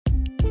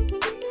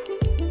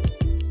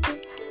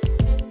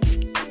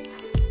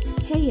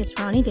it's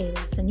Ronnie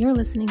Davis, and you're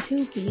listening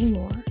to Being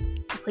More,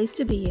 the place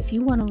to be if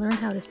you want to learn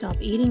how to stop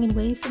eating in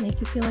ways that make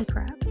you feel like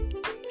crap.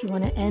 If you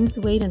want to end the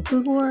weight and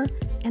food war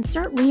and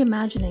start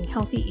reimagining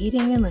healthy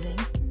eating and living,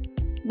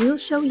 we'll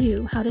show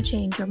you how to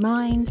change your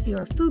mind,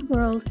 your food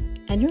world,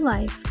 and your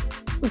life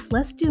with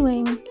less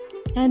doing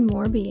and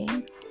more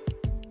being.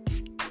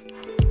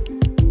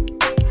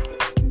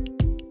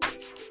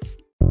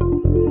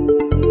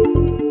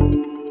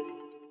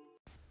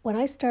 When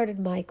I started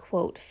my,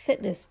 quote,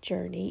 fitness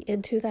journey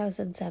in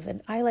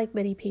 2007, I, like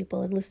many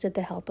people, enlisted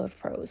the help of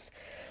pros.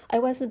 I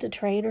wasn't a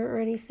trainer or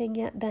anything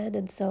yet then,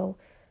 and so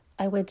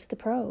I went to the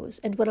pros.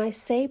 And when I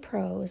say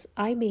pros,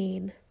 I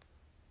mean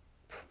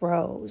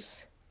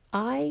pros.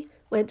 I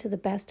went to the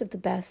best of the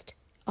best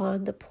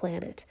on the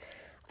planet.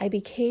 I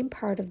became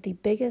part of the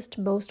biggest,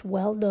 most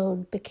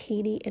well-known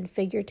bikini and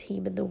figure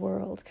team in the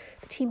world.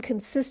 The team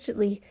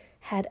consistently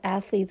had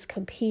athletes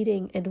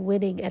competing and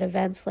winning at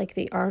events like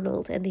the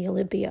Arnold and the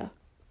Olympia.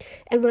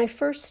 And when I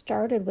first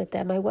started with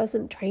them, I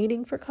wasn't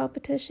training for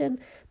competition,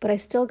 but I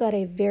still got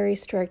a very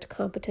strict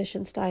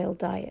competition-style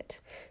diet.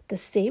 The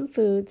same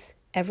foods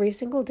every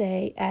single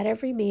day at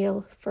every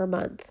meal for a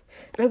month.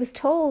 And I was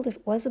told if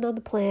it wasn't on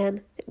the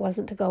plan, it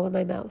wasn't to go in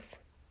my mouth.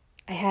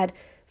 I had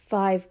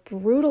 5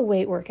 brutal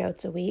weight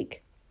workouts a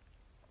week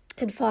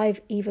and 5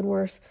 even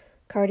worse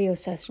cardio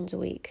sessions a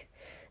week.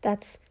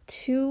 That's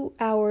 2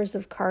 hours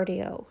of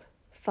cardio,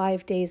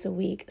 5 days a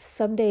week.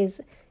 Some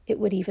days it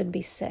would even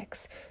be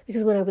 6.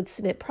 Because when I would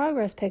submit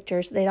progress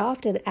pictures, they'd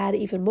often add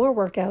even more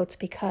workouts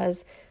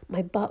because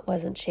my butt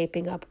wasn't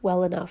shaping up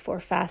well enough or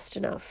fast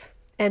enough.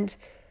 And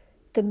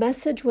the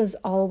message was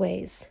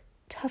always,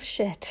 tough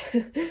shit.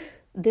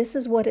 This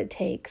is what it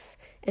takes.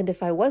 And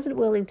if I wasn't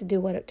willing to do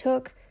what it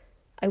took,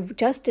 I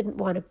just didn't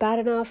want it bad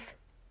enough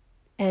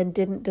and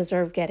didn't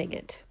deserve getting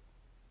it.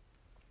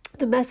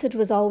 The message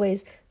was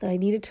always that I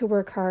needed to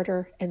work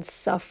harder and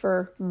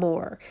suffer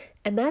more.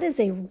 And that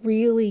is a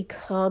really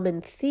common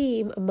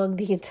theme among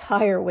the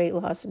entire weight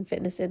loss and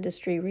fitness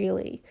industry,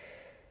 really.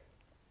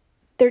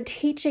 They're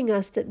teaching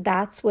us that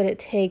that's what it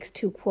takes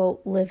to,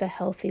 quote, live a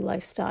healthy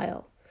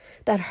lifestyle.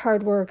 That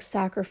hard work,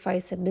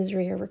 sacrifice, and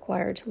misery are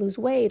required to lose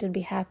weight and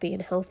be happy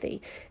and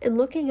healthy. And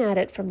looking at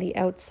it from the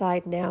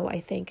outside now, I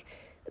think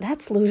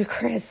that's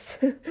ludicrous.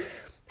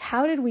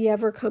 How did we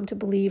ever come to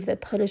believe that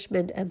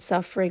punishment and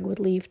suffering would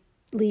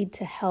lead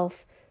to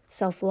health,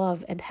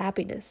 self-love, and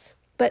happiness?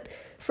 But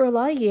for a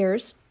lot of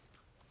years,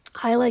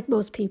 I, like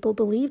most people,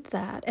 believed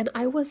that. And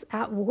I was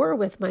at war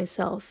with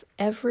myself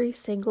every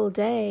single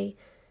day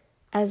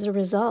as a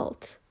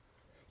result.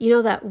 You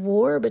know, that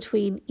war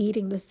between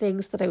eating the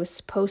things that I was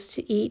supposed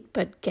to eat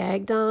but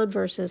gagged on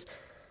versus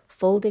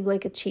folding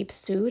like a cheap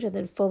suit and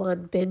then full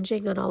on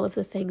binging on all of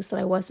the things that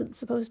I wasn't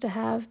supposed to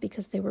have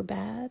because they were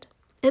bad.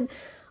 And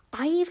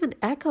I even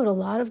echoed a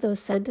lot of those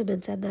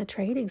sentiments and that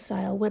training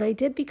style when I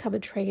did become a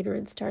trainer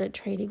and started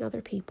training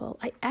other people.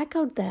 I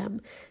echoed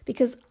them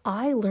because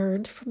I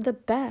learned from the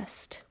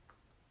best.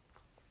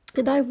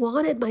 And I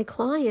wanted my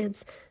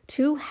clients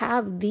to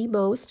have the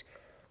most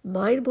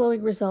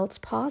mind-blowing results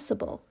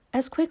possible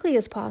as quickly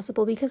as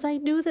possible because I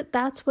knew that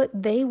that's what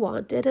they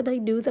wanted and I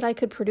knew that I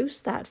could produce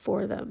that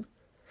for them.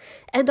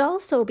 And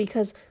also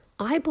because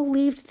I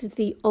believed that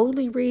the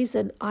only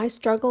reason I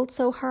struggled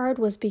so hard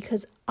was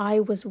because I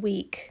was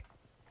weak.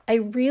 I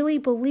really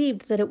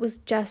believed that it was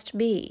just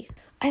me.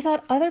 I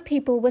thought other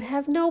people would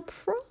have no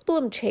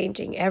problem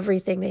changing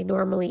everything they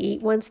normally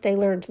eat once they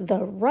learned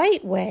the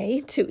right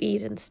way to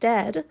eat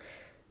instead,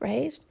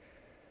 right?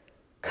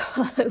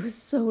 God, I was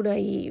so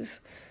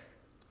naive.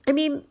 I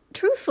mean,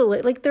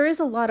 truthfully, there is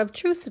a lot of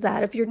truth to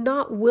that. If you're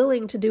not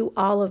willing to do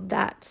all of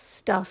that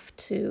stuff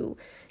to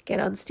get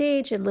on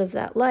stage and live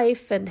that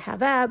life and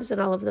have abs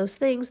and all of those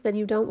things, then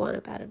you don't want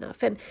it bad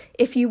enough. And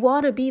if you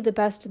want to be the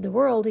best in the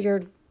world,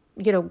 you're,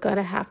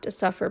 gonna have to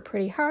suffer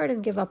pretty hard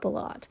and give up a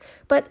lot.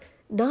 But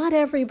not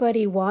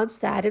everybody wants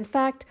that. In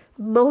fact,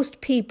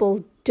 most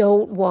people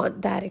don't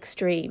want that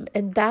extreme,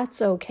 and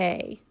that's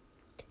okay.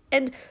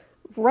 And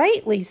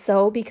rightly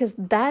so, because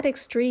that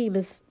extreme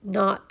is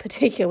not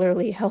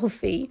particularly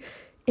healthy.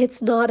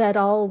 It's not at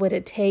all what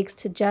it takes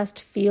to just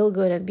feel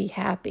good and be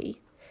happy.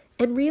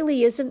 And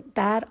really, isn't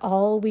that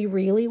all we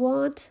really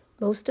want,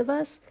 most of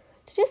us?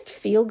 To just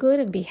feel good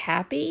and be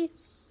happy?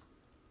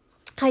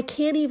 I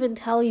can't even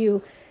tell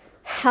you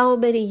how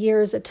many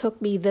years it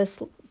took me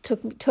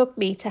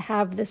to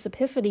have this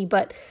epiphany,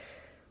 but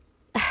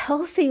a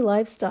healthy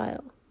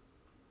lifestyle,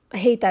 I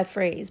hate that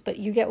phrase, but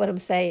you get what I'm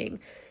saying.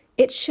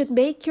 It should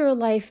make your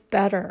life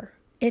better.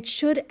 It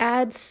should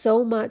add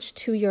so much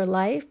to your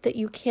life that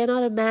you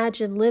cannot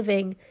imagine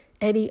living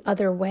any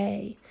other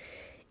way.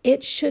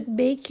 It should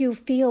make you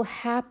feel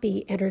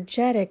happy,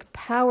 energetic,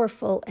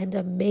 powerful, and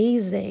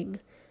amazing,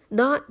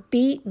 not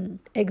beaten,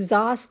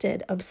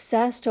 exhausted,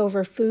 obsessed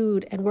over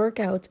food and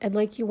workouts, and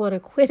like you want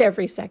to quit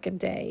every second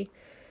day.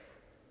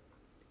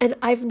 And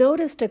I've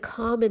noticed a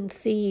common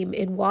theme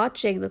in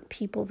watching the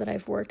people that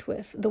I've worked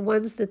with, the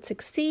ones that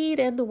succeed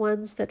and the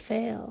ones that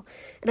fail.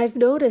 And I've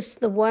noticed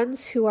the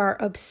ones who are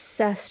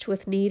obsessed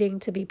with needing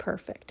to be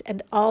perfect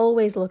and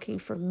always looking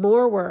for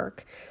more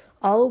work,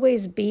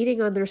 always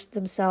beating on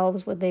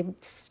themselves when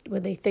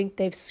they think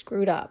they've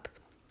screwed up.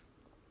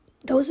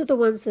 Those are the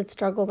ones that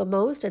struggle the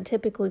most and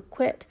typically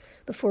quit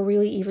before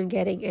really even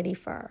getting any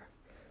far.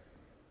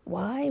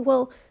 Why?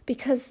 Well,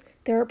 because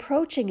they're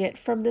approaching it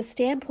from the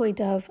standpoint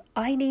of,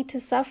 I need to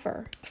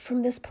suffer,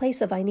 from this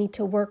place of, I need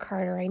to work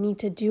harder, I need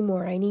to do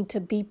more, I need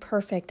to be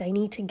perfect, I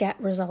need to get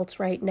results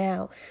right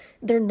now.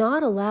 They're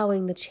not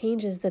allowing the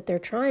changes that they're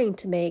trying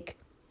to make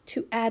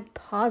to add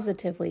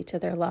positively to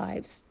their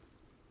lives.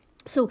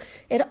 So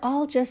it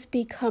all just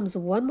becomes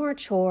one more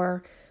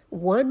chore,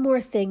 one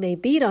more thing they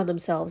beat on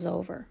themselves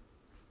over.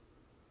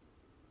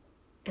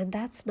 And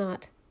that's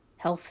not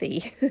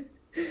healthy.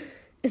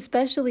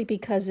 Especially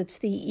because it's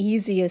the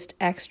easiest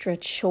extra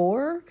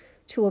chore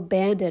to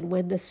abandon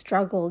when the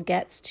struggle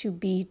gets to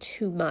be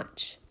too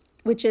much,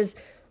 which is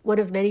one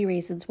of many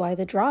reasons why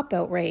the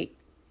dropout rate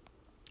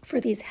for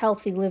these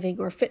healthy living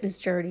or fitness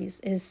journeys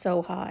is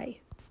so high.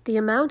 The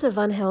amount of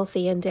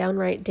unhealthy and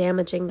downright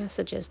damaging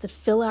messages that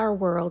fill our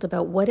world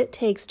about what it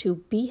takes to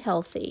be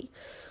healthy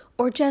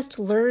or just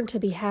learn to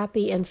be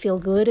happy and feel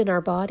good in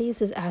our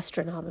bodies is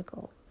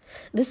astronomical.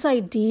 This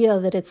idea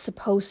that it's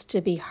supposed to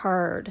be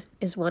hard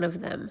is one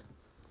of them.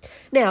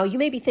 Now, you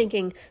may be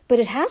thinking, but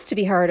it has to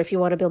be hard if you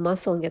want to build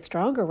muscle and get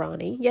stronger,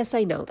 Ronnie. Yes,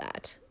 I know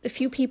that. A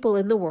few people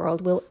in the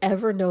world will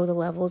ever know the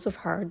levels of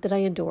hard that I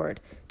endured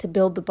to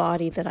build the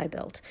body that I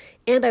built.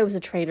 And I was a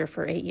trainer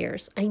for 8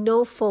 years. I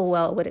know full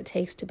well what it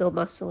takes to build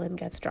muscle and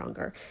get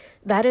stronger.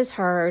 That is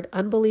hard,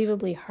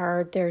 unbelievably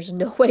hard. There's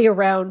no way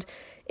around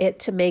it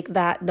to make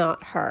that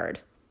not hard.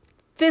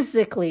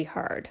 Physically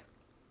hard.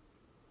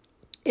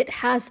 It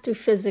has to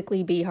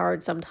physically be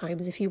hard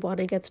sometimes if you want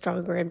to get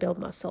stronger and build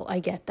muscle. I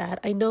get that.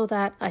 I know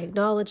that. I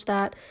acknowledge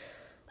that.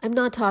 I'm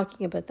not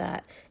talking about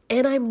that.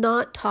 And I'm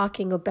not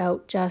talking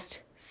about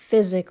just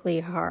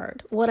physically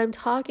hard. What I'm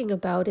talking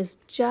about is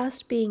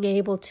just being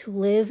able to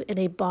live in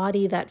a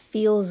body that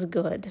feels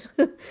good.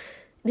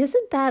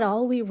 Isn't that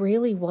all we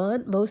really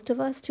want, most of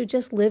us, to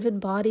just live in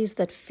bodies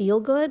that feel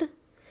good?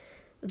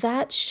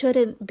 That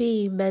shouldn't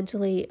be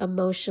mentally,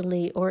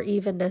 emotionally, or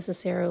even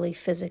necessarily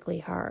physically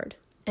hard.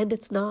 And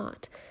it's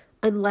not,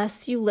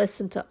 unless you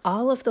listen to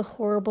all of the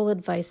horrible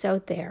advice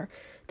out there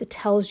that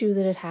tells you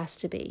that it has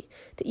to be,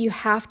 that you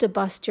have to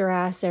bust your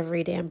ass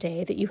every damn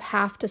day, that you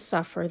have to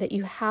suffer, that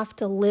you have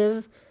to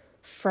live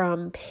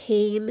from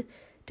pain,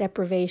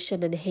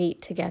 deprivation, and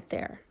hate to get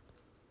there.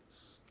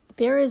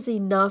 There is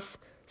enough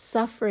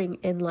suffering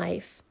in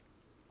life.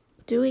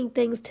 Doing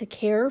things to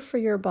care for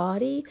your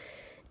body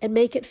and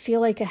make it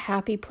feel like a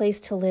happy place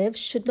to live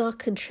should not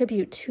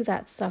contribute to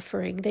that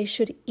suffering. They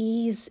should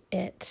ease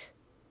it.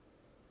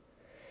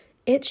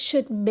 It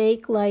should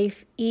make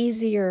life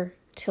easier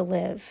to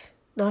live,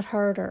 not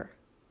harder.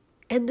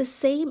 And the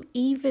same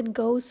even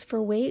goes for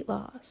weight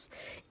loss.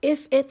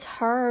 If it's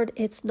hard,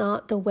 it's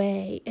not the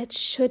way. It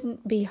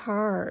shouldn't be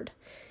hard.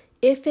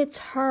 If it's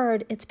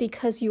hard, it's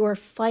because you are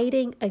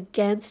fighting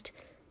against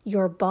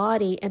your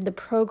body and the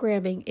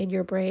programming in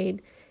your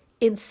brain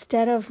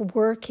instead of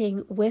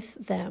working with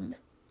them.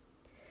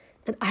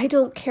 And I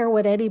don't care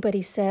what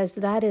anybody says,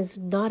 that is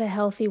not a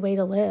healthy way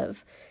to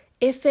live.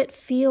 If it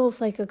feels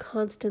like a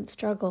constant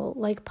struggle,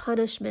 like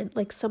punishment,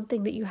 like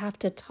something that you have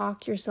to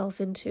talk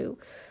yourself into,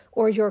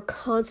 or you're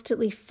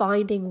constantly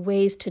finding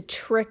ways to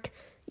trick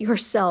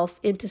yourself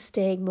into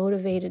staying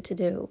motivated to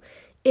do,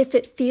 if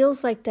it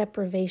feels like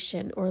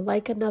deprivation or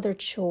like another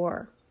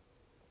chore,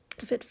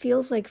 if it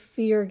feels like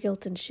fear,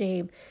 guilt, and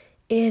shame,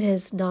 it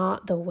is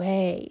not the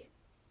way.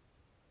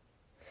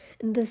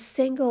 And the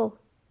single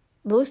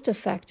most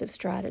effective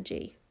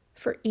strategy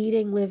for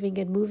eating, living,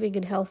 and moving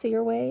in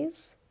healthier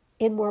ways,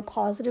 in more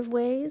positive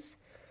ways,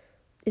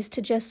 is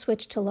to just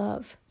switch to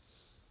love.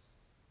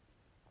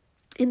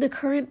 In the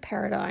current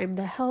paradigm,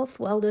 the health,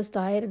 wellness,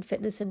 diet, and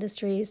fitness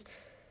industries,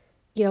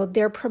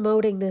 they're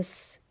promoting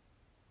this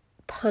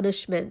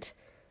punishment,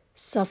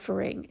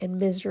 suffering, and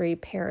misery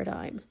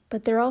paradigm,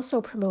 but they're also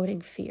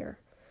promoting fear.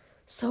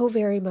 So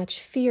very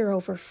much fear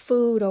over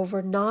food,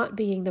 over not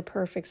being the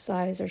perfect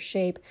size or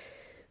shape,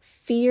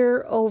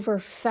 fear over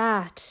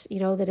fat,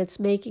 that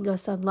it's making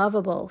us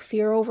unlovable,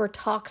 fear over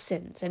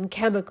toxins and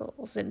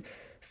chemicals, and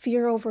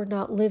fear over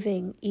not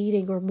living,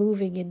 eating, or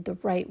moving in the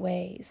right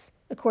ways,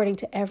 according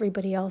to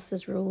everybody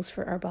else's rules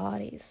for our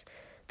bodies.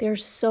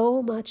 There's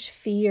so much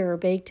fear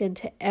baked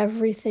into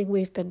everything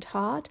we've been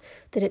taught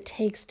that it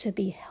takes to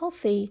be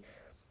healthy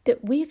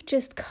that we've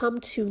just come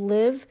to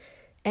live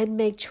and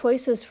make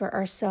choices for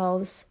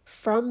ourselves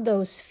from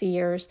those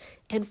fears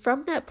and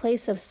from that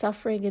place of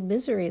suffering and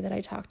misery that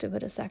I talked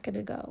about a second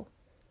ago.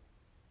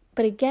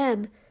 But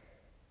again,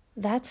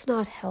 that's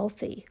not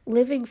healthy.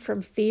 Living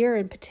from fear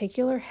in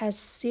particular has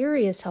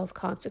serious health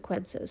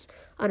consequences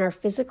on our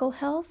physical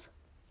health,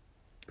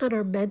 on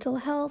our mental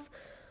health,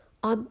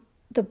 on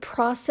the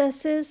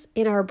processes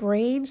in our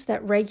brains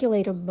that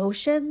regulate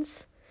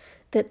emotions,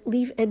 that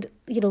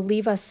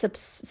leave us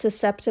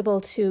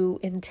susceptible to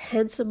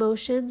intense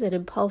emotions and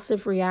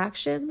impulsive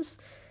reactions.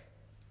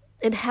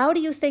 And how do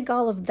you think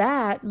all of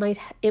that might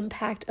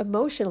impact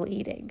emotional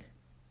eating?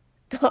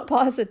 Not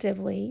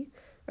positively,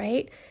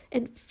 right?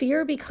 And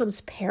fear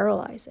becomes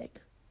paralyzing.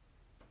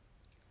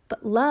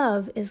 But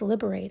love is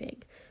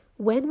liberating.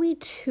 When we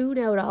tune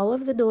out all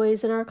of the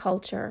noise in our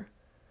culture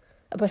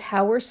about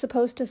how we're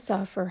supposed to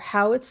suffer,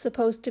 how it's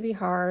supposed to be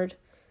hard,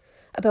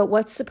 about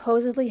what's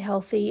supposedly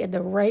healthy and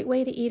the right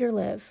way to eat or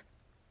live,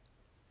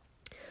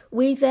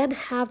 we then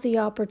have the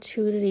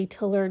opportunity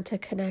to learn to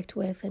connect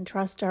with and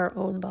trust our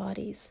own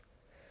bodies.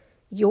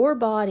 Your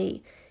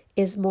body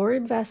is more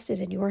invested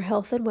in your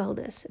health and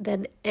wellness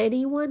than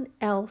anyone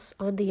else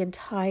on the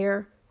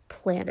entire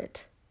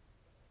planet.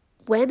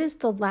 When is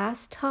the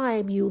last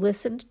time you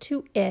listened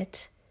to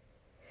it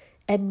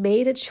and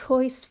made a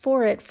choice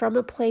for it from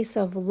a place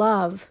of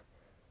love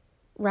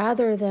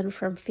rather than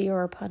from fear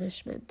or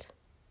punishment?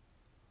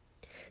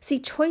 See,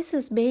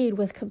 choices made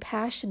with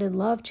compassion and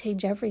love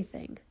change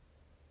everything.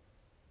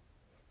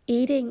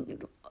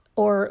 Eating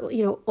or,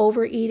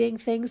 overeating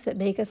things that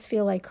make us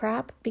feel like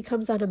crap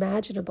becomes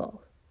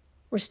unimaginable.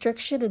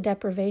 Restriction and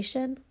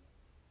deprivation,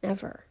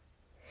 never.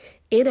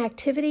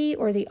 Inactivity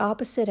or the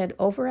opposite and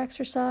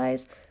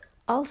overexercise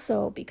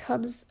also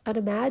becomes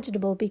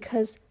unimaginable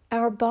because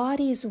our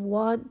bodies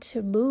want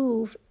to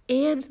move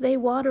and they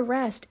want to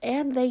rest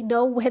and they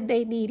know when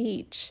they need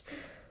each,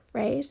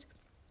 right?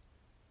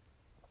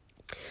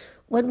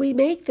 When we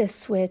make this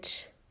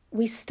switch,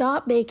 we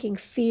stop making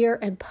fear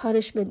and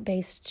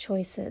punishment-based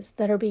choices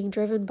that are being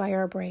driven by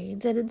our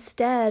brains and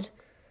instead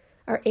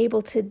are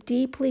able to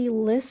deeply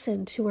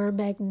listen to our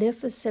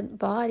magnificent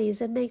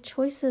bodies and make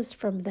choices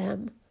for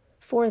them,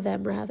 from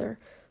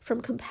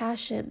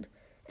compassion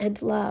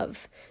and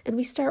love. And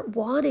we start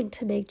wanting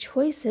to make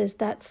choices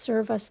that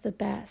serve us the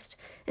best.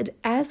 And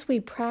as we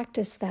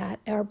practice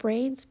that, our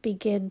brains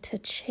begin to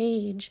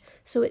change.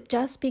 So it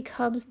just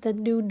becomes the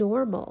new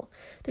normal.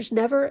 There's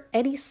never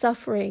any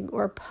suffering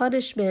or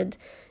punishment.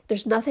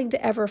 There's nothing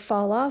to ever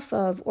fall off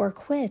of or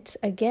quit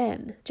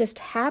again. Just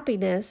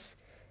happiness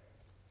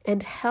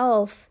and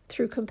health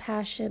through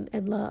compassion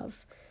and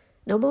love.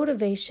 No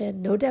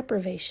motivation, no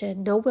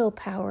deprivation, no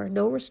willpower,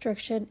 no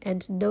restriction,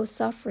 and no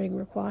suffering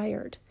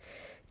required.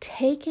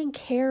 Taking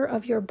care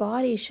of your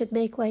body should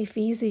make life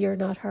easier,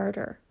 not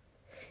harder.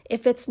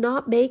 If it's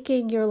not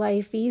making your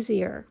life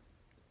easier,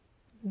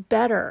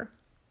 better,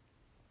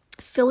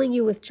 filling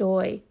you with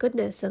joy,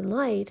 goodness, and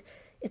light,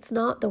 it's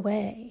not the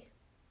way.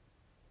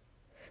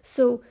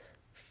 So,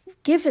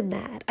 given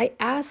that, I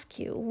ask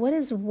you, what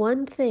is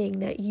one thing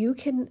that you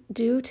can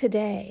do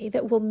today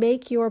that will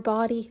make your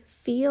body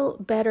feel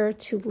better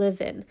to live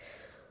in?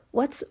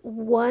 What's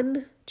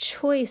one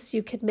choice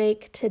you could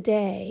make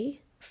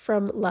today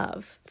from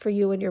love for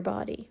you and your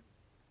body?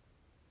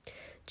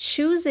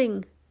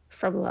 Choosing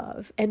from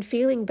love and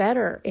feeling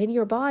better in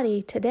your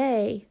body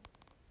today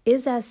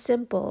is as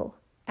simple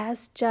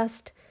as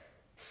just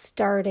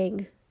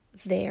starting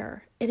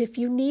there. And if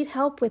you need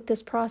help with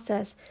this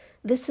process,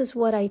 this is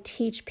what I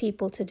teach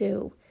people to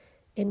do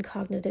in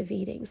cognitive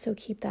eating. So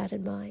keep that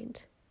in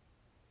mind.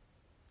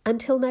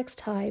 Until next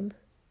time,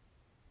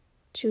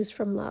 choose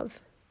from love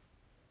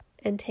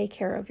and take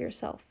care of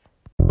yourself.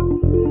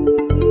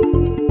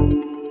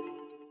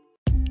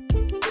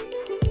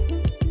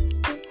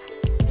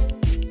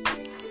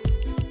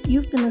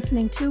 You've been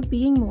listening to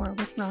Being More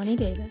with Ronnie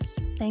Davis.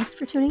 Thanks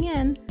for tuning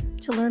in.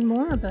 To learn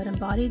more about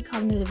embodied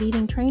cognitive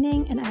eating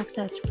training and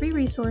access free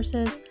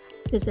resources,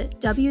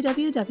 visit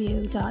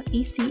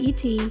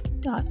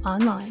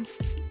www.ecet.online.